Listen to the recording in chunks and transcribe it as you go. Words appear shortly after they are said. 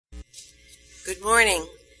Good morning.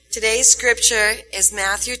 Today's scripture is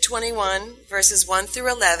Matthew 21, verses 1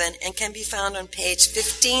 through 11, and can be found on page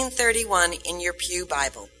 1531 in your Pew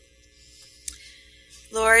Bible.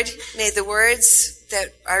 Lord, may the words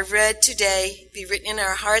that are read today be written in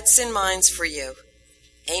our hearts and minds for you.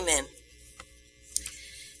 Amen.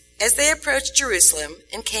 As they approached Jerusalem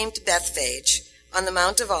and came to Bethphage on the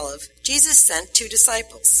Mount of Olives, Jesus sent 2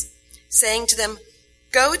 disciples, saying to them,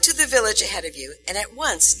 "Go to the village ahead of you, and at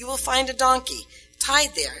once you will find a donkey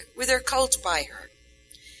tied there with her colt by her.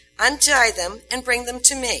 Untie them and bring them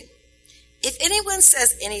to me. If anyone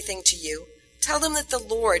says anything to you, tell them that the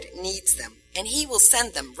Lord needs them, and he will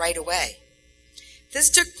send them right away." This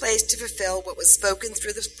took place to fulfill what was spoken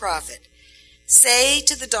through the prophet. "Say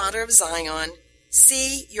to the daughter of Zion,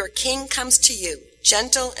 see, your king comes to you,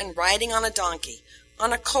 gentle and riding on a donkey,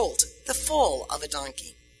 on a colt, the foal of a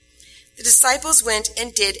donkey." The disciples went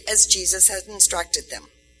and did as Jesus had instructed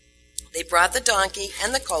them. They brought the donkey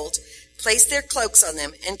and the colt, placed their cloaks on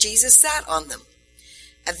them, and Jesus sat on them.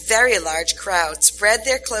 A very large crowd spread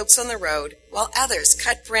their cloaks on the road, while others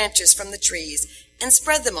cut branches from the trees and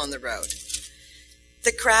spread them on the road.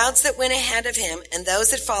 The crowds that went ahead of him and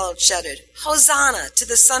those that followed shouted, "Hosanna to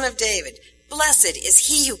the Son of David! Blessed is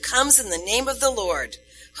he who comes in the name of the Lord!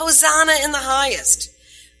 Hosanna in the highest!"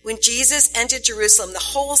 When Jesus entered Jerusalem, the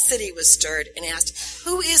whole city was stirred and asked,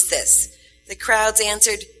 "Who is this?" The crowds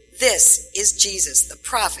answered, "This is Jesus, the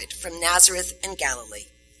prophet from Nazareth in Galilee."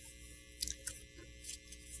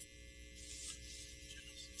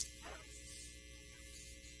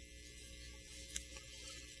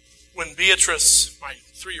 When Beatrice, my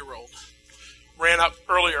 3-year-old, ran up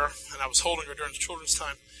earlier, and I was holding her during the children's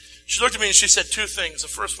time, she looked at me and she said 2 things. The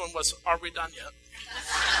first one was, "Are we done yet?"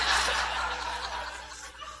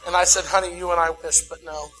 And I said, "Honey, you and I wish, but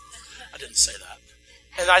no." I didn't say that.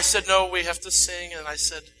 And I said, "No, we have to sing." And I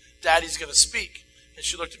said, "Daddy's going to speak." And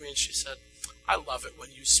she looked at me and she said, "I love it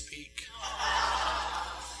when you speak."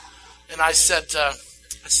 And I said, I'm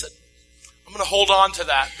going to hold on to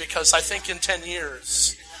that, because I think in 10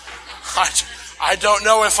 years, I don't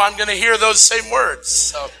know if I'm going to hear those same words.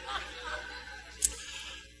 So,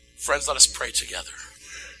 friends, let us pray together.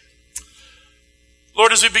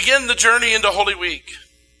 Lord, as we begin the journey into Holy Week,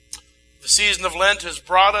 the season of Lent has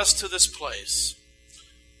brought us to this place.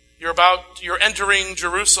 You're entering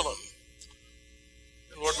Jerusalem.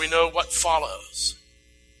 And Lord, we know what follows.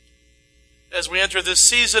 As we enter this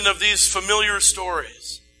season of these familiar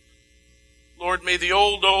stories, Lord, may the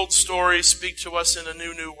old stories speak to us in a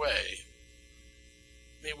new way.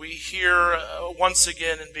 May we hear once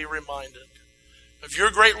again and be reminded of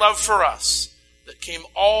your great love for us that came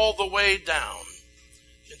all the way down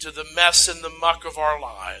into the mess and the muck of our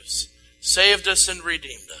lives, saved us and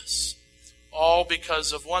redeemed us, all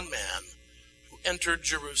because of one man who entered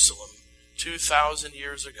Jerusalem 2,000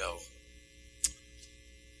 years ago.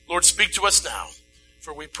 Lord, speak to us now,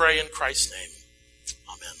 for we pray in Christ's name.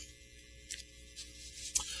 Amen.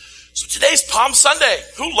 So today's Palm Sunday.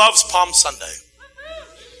 Who loves Palm Sunday?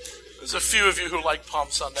 There's a few of you who like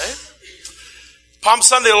Palm Sunday. Palm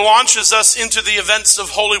Sunday launches us into the events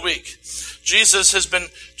of Holy Week. Jesus has been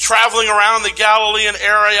traveling around the Galilean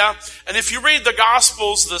area. And if you read the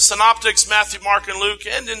Gospels, the Synoptics, Matthew, Mark, and Luke,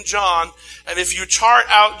 and in John, and if you chart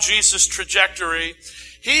out Jesus' trajectory,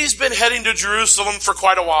 he's been heading to Jerusalem for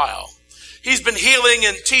quite a while. He's been healing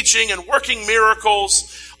and teaching and working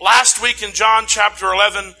miracles. Last week in John chapter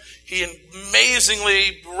 11, he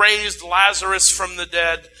amazingly raised Lazarus from the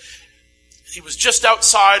dead. He was just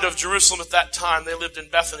outside of Jerusalem at that time. They lived in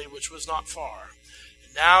Bethany, which was not far.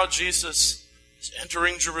 And now Jesus is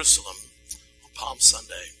entering Jerusalem on Palm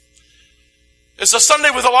Sunday. It's a Sunday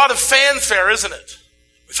with a lot of fanfare, isn't it?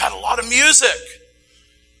 We've had a lot of music.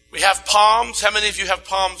 We have palms. How many of you have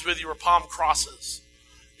palms with you, or palm crosses?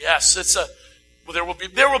 Yes, there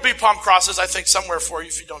will be palm crosses, I think, somewhere for you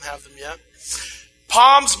if you don't have them yet.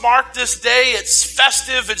 Palms mark this day. It's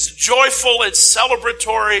festive, it's joyful, it's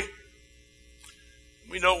celebratory.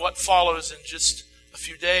 We know what follows in just a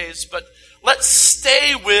few days, but let's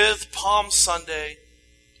stay with Palm Sunday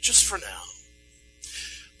just for now.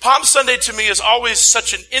 Palm Sunday to me is always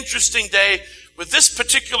such an interesting day with this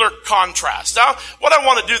particular contrast. Now, what I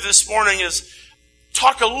want to do this morning is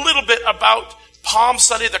talk a little bit about Palm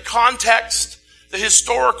Sunday, the context, the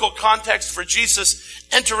historical context for Jesus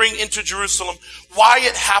entering into Jerusalem, why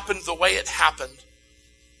it happened the way it happened.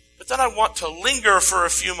 But then I want to linger for a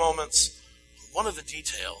few moments one of the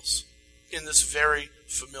details in this very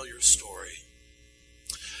familiar story.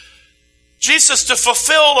 Jesus, to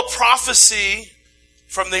fulfill a prophecy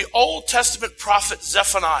from the Old Testament prophet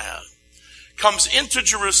Zephaniah, comes into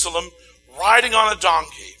Jerusalem riding on a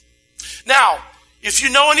donkey. Now, if you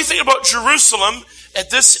know anything about Jerusalem at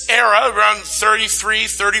this era, around 33,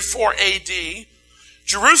 34 AD,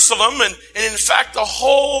 Jerusalem, and in fact the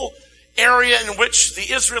whole area in which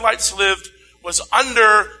the Israelites lived, was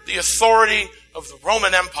under the authority of the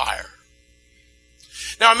Roman Empire.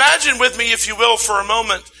 Now imagine with me, if you will, for a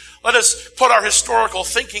moment, let us put our historical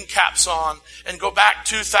thinking caps on and go back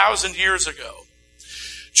 2,000 years ago.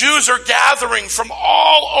 Jews are gathering from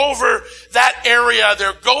all over that area.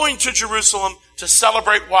 They're going to Jerusalem to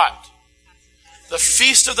celebrate what? The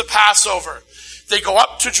Feast of the Passover. They go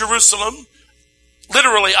up to Jerusalem,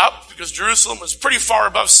 literally up, because Jerusalem was pretty far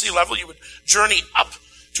above sea level. You would journey up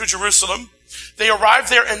to Jerusalem. They arrived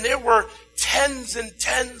there, and there were tens and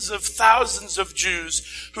tens of thousands of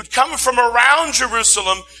Jews who'd come from around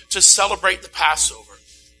Jerusalem to celebrate the Passover.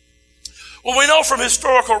 Well, we know from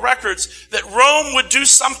historical records that Rome would do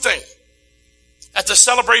something at the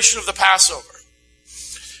celebration of the Passover.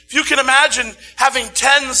 If you can imagine having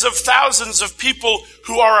tens of thousands of people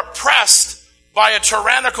who are oppressed by a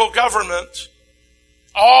tyrannical government,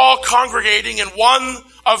 all congregating in one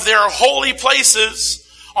of their holy places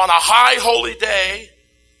on a high holy day,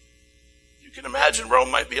 you can imagine Rome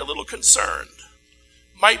might be a little concerned.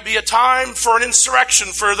 Might be a time for an insurrection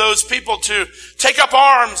for those people to take up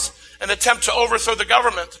arms and attempt to overthrow the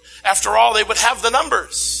government. After all, they would have the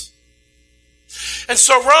numbers. And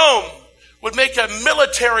so Rome would make a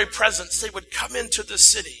military presence. They would come into the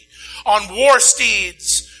city on war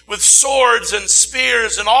steeds with swords and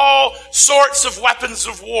spears and all sorts of weapons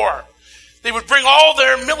of war. They would bring all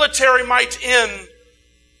their military might in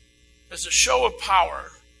as a show of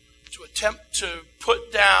power to attempt to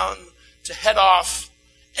put down, to head off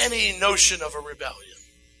any notion of a rebellion.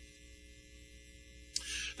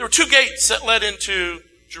 There were two gates that led into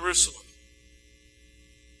Jerusalem.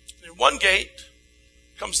 In one gate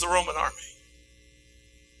comes the Roman army.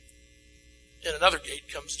 In another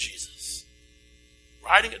gate comes Jesus,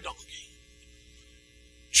 riding a donkey.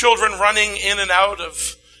 Children running in and out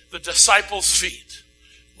of the disciples' feet,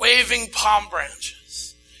 waving palm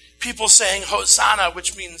branches. People saying Hosanna,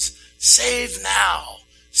 which means save now,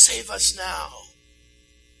 save us now.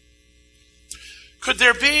 Could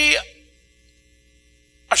there be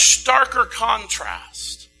a starker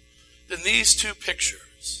contrast than these two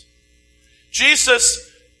pictures?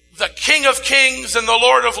 Jesus, the King of Kings and the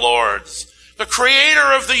Lord of Lords, the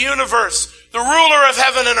creator of the universe, the ruler of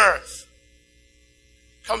heaven and earth,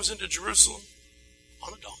 comes into Jerusalem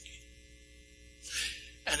on a donkey.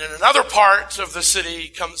 And in another part of the city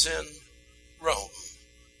comes in Rome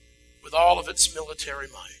with all of its military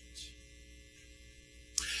might.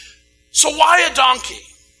 So why a donkey?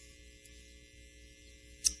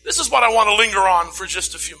 This is what I want to linger on for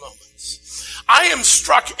just a few moments. I am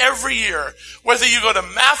struck every year, whether you go to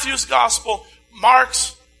Matthew's Gospel,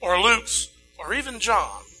 Mark's, or Luke's, or even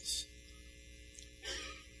John's,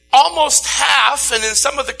 almost half, and in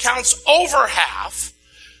some of the counts over half,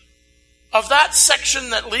 of that section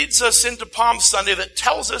that leads us into Palm Sunday that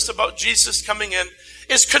tells us about Jesus coming in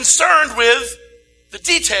is concerned with the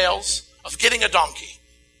details of getting a donkey.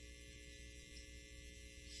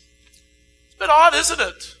 It's a bit odd, isn't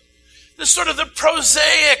it? This sort of the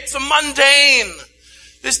prosaic, the mundane.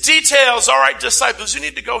 This details, all right, disciples, you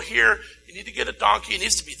need to go here. You need to get a donkey. It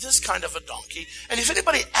needs to be this kind of a donkey. And if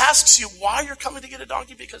anybody asks you why you're coming to get a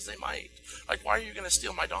donkey, because they might. Like, why are you going to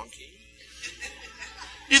steal my donkey?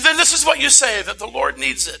 Then this is what you say, that the Lord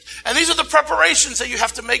needs it. And these are the preparations that you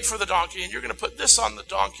have to make for the donkey. And you're going to put this on the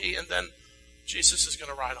donkey, and then Jesus is going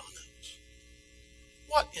to ride on it.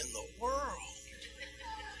 What in the world?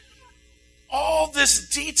 All this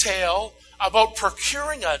detail about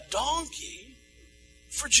procuring a donkey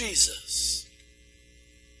for Jesus.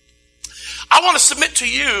 I want to submit to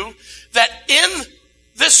you that in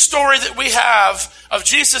this story that we have of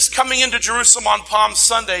Jesus coming into Jerusalem on Palm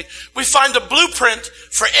Sunday, we find a blueprint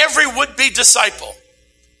for every would-be disciple.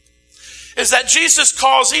 Is that Jesus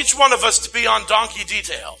calls each one of us to be on donkey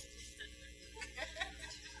detail.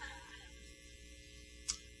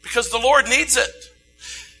 Because the Lord needs it.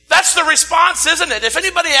 That's the response, isn't it? If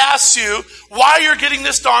anybody asks you why you're getting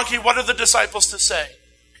this donkey, what are the disciples to say?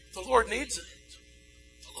 The Lord needs it.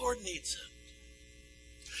 The Lord needs it.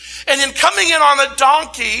 And in coming in on a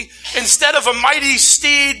donkey instead of a mighty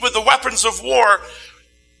steed with the weapons of war,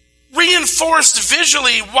 reinforced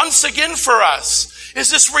visually once again for us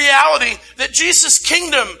is this reality that Jesus'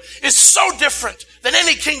 kingdom is so different than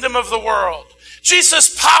any kingdom of the world.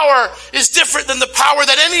 Jesus' power is different than the power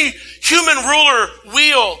that any human ruler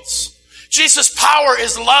wields. Jesus' power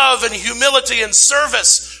is love and humility and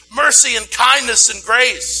service, mercy and kindness and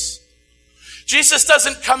grace. Jesus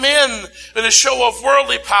doesn't come in a show of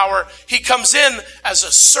worldly power. He comes in as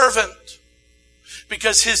a servant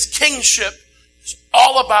because his kingship is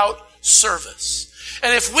all about service.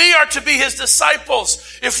 And if we are to be his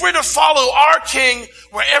disciples, if we're to follow our king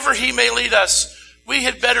wherever he may lead us, we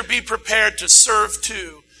had better be prepared to serve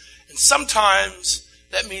too. And sometimes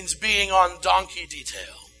that means being on donkey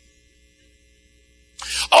detail.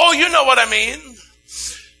 Oh, you know what I mean.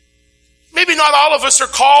 Maybe not all of us are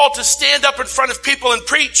called to stand up in front of people and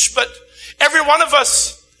preach, but every one of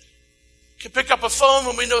us can pick up a phone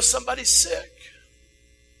when we know somebody's sick.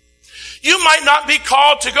 You might not be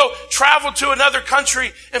called to go travel to another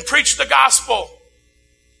country and preach the gospel,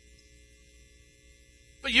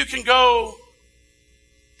 but you can go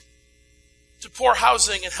to poor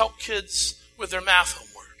housing and help kids with their math homework.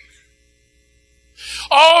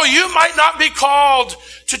 Oh, you might not be called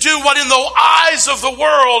to do what in the eyes of the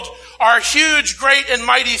world are huge, great, and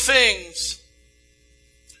mighty things.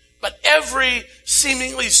 But every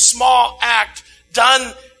seemingly small act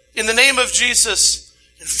done in the name of Jesus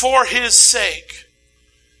and for his sake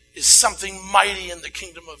is something mighty in the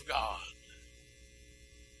kingdom of God.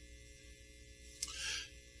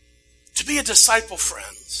 To be a disciple,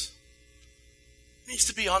 friends, means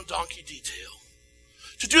to be on donkey detail.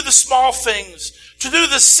 To do the small things, to do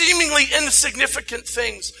the seemingly insignificant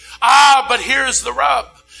things. But here's the rub.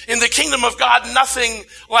 In the kingdom of God, nothing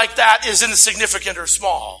like that is insignificant or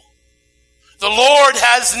small. The Lord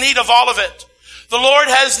has need of all of it. The Lord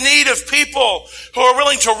has need of people who are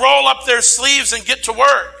willing to roll up their sleeves and get to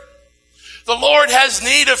work. The Lord has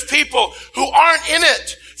need of people who aren't in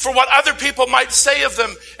it for what other people might say of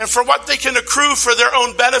them and for what they can accrue for their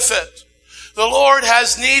own benefit. The Lord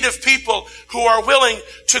has need of people who are willing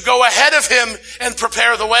to go ahead of him and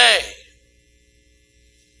prepare the way.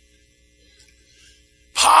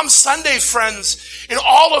 Palm Sunday, friends, in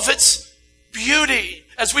all of its beauty,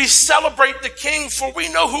 as we celebrate the King, for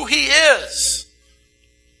we know who he is,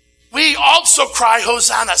 we also cry,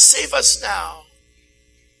 Hosanna, save us now.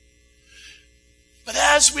 But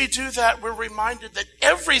as we do that, we're reminded that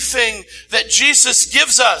everything that Jesus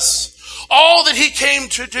gives us, all that he came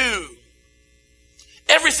to do,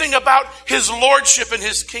 everything about his lordship and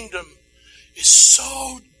his kingdom is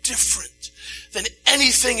so different than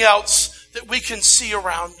anything else that we can see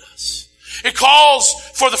around us. It calls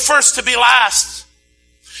for the first to be last.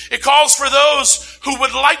 It calls for those who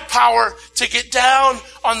would like power to get down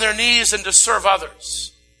on their knees and to serve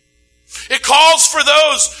others. It calls for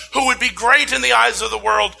those who would be great in the eyes of the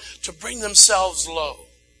world to bring themselves low.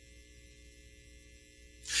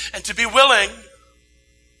 And to be willing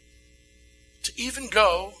to even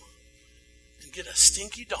go and get a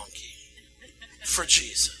stinky donkey for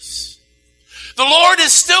Jesus. The Lord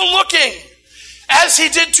is still looking, as he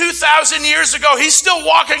did 2,000 years ago. He's still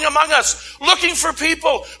walking among us, looking for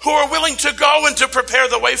people who are willing to go and to prepare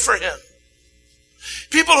the way for him.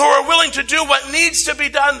 People who are willing to do what needs to be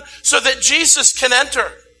done so that Jesus can enter.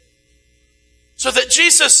 So that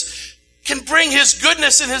Jesus can bring his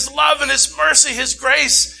goodness and his love and his mercy, his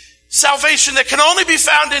grace, salvation that can only be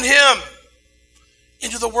found in him,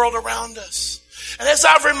 into the world around us. And as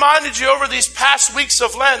I've reminded you over these past weeks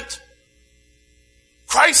of Lent,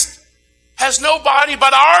 Christ has no body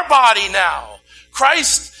but our body now.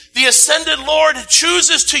 Christ, the ascended Lord,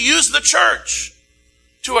 chooses to use the church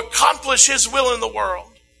to accomplish his will in the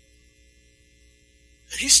world.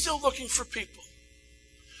 And he's still looking for people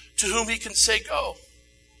to whom he can say, go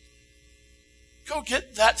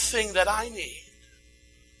get that thing that I need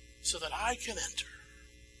so that I can enter,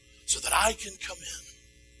 so that I can come in.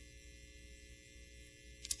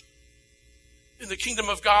 In the kingdom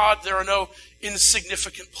of God, there are no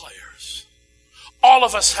insignificant players. All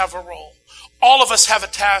of us have a role. All of us have a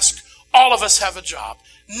task. All of us have a job.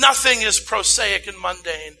 Nothing is prosaic and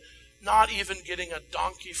mundane, not even getting a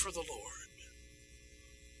donkey for the Lord.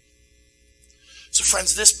 So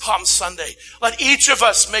friends, this Palm Sunday, let each of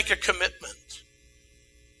us make a commitment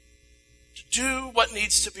to do what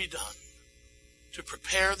needs to be done to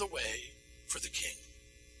prepare the way for the King.